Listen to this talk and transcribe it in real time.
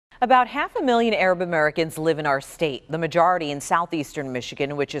About 500,000 Arab Americans live in our state, the majority in southeastern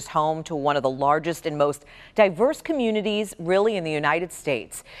Michigan, which is home to one of the largest and most diverse communities really in the United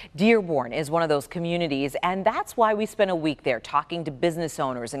States. Dearborn is one of those communities, and that's why we spent a week there talking to business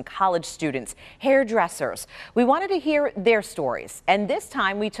owners and college students, hairdressers. We wanted to hear their stories, and this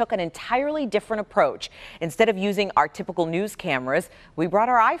time we took an entirely different approach. Instead of using our typical news cameras, we brought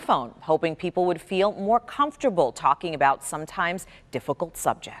our iPhone, hoping people would feel more comfortable talking about sometimes difficult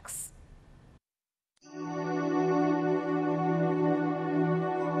subjects.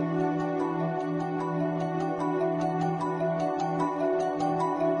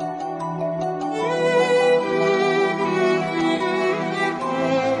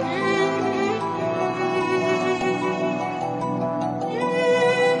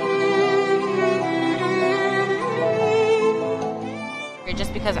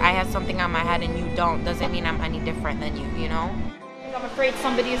 Just because I have something on my head and you don't doesn't mean I'm any different than you, you know? I'm afraid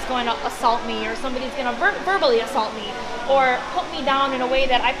somebody's going to assault me, or somebody's going to verbally assault me, or put me down in a way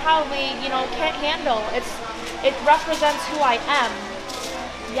that I probably, can't handle. It represents who I am.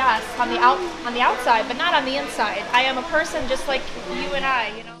 Yes, on the outside, but not on the inside. I am a person just like you and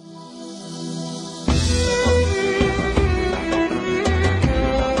I,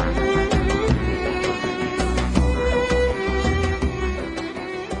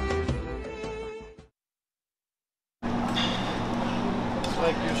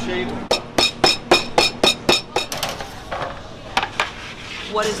 Like you're shaving.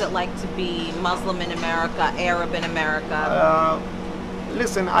 What is it like to be Muslim in America, Arab in America?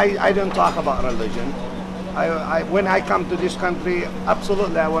 Listen, I don't talk about religion. When I come to this country,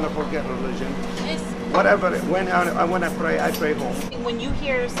 absolutely I want to forget religion. Whatever, when I pray, I pray home. When you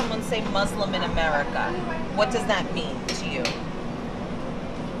hear someone say Muslim in America, what does that mean to you?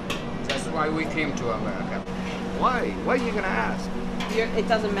 That's why we came to America. Why? Why are you going to ask? It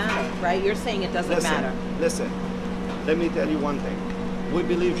doesn't matter, right? You're saying it doesn't matter. Listen, let me tell you one thing. We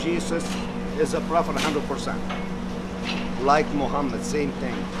believe Jesus is a prophet 100%. Like Muhammad, same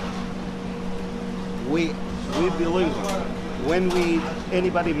thing. We believe when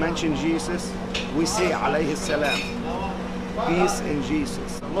anybody mention Jesus, we say alayhi salam, peace in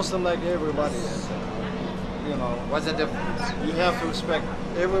Jesus. Muslim like everybody is. What's the difference? You have to respect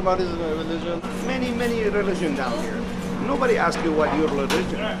everybody's religion. Many religion down here. Nobody asks you what your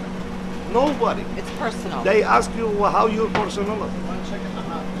religion. Nobody. It's personal. They ask you how your personality.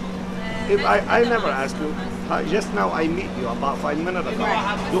 If I never ask you. Just now I meet you about 5 minutes ago.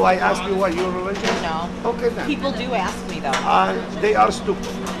 Right. Do I ask you what your religion? No. Okay then. People do ask me though. They are stupid.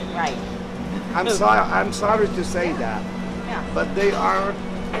 Right. I'm sorry to say that. Yeah. But they are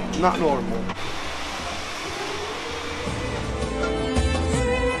not normal.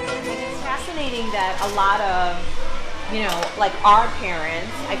 It's fascinating that a lot of, like our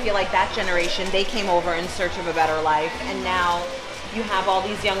parents, I feel like that generation, they came over in search of a better life, and now you have all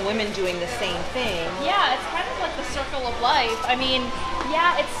these young women doing the same thing. Yeah, it's kind of like the circle of life. I mean,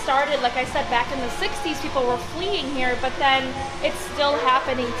 yeah, it started, like I said, back in the 60s, people were fleeing here, but then it's still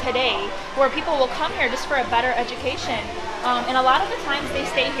happening today, where people will come here just for a better education. And a lot of the times they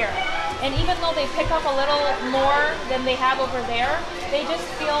stay here. And even though they pick up a little more than they have over there, they just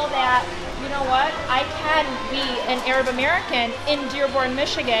feel that, you know what, I can be an Arab American in Dearborn,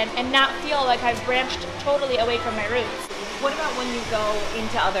 Michigan, and not feel like I've branched totally away from my roots. What about when you go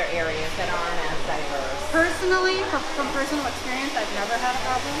into other areas that aren't as diverse? Personally, from personal experience, I've never had a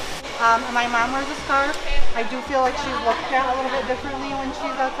problem. My mom wears a scarf. I do feel like she's looked at a little bit differently when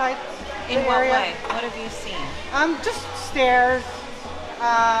she's outside In what way? What have you seen? Just stares.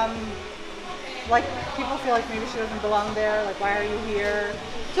 Like people feel like maybe she doesn't belong there. Like, why are you here?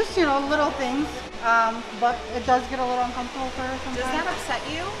 Just little things. But it does get a little uncomfortable for her sometimes. Does that upset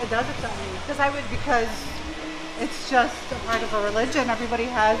you? It does upset me because it's just a part of a religion. Everybody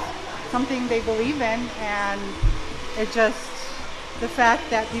has something they believe in, and the fact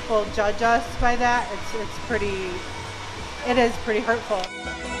that people judge us by that, it is pretty hurtful.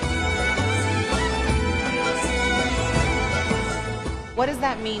 What does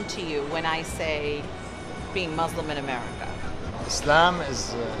that mean to you when I say being Muslim in America? Islam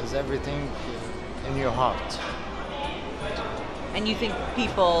is everything in your heart. And you think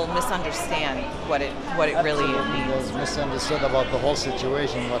people misunderstand what it really means? It's misunderstood about the whole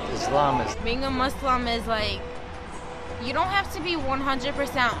situation, what Islam is. Being a Muslim is like, you don't have to be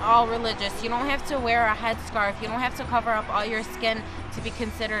 100% all religious. You don't have to wear a headscarf. You don't have to cover up all your skin to be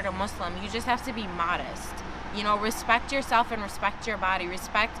considered a Muslim. You just have to be modest. Respect yourself and respect your body.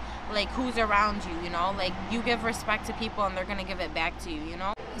 Respect who's around you, you give respect to people and they're gonna give it back to you,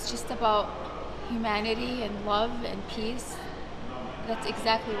 It's just about humanity and love and peace. That's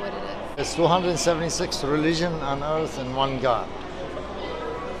exactly what it is. It's 276 religion on earth and one God.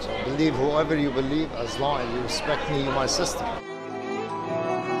 So believe whoever you believe, as long as you respect me, you're my sister.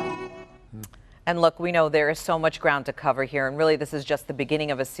 And look, we know there is so much ground to cover here, and really this is just the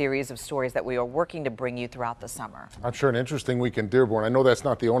beginning of a series of stories that we are working to bring you throughout the summer. I'm sure an interesting week in Dearborn. I know that's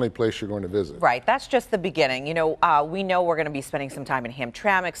not the only place you're going to visit. Right, that's just the beginning. You know, we know we're going to be spending some time in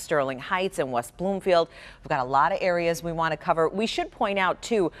Hamtramck, Sterling Heights, and West Bloomfield. We've got a lot of areas we want to cover. We should point out,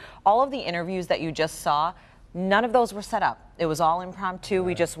 too, all of the interviews that you just saw, none of those were set up. It was all impromptu.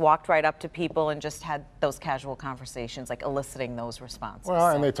 We just walked right up to people and just had those casual conversations, like eliciting those responses.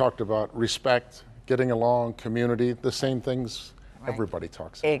 Well, and they talked about respect, getting along, community, the same things everybody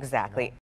talks about. Exactly.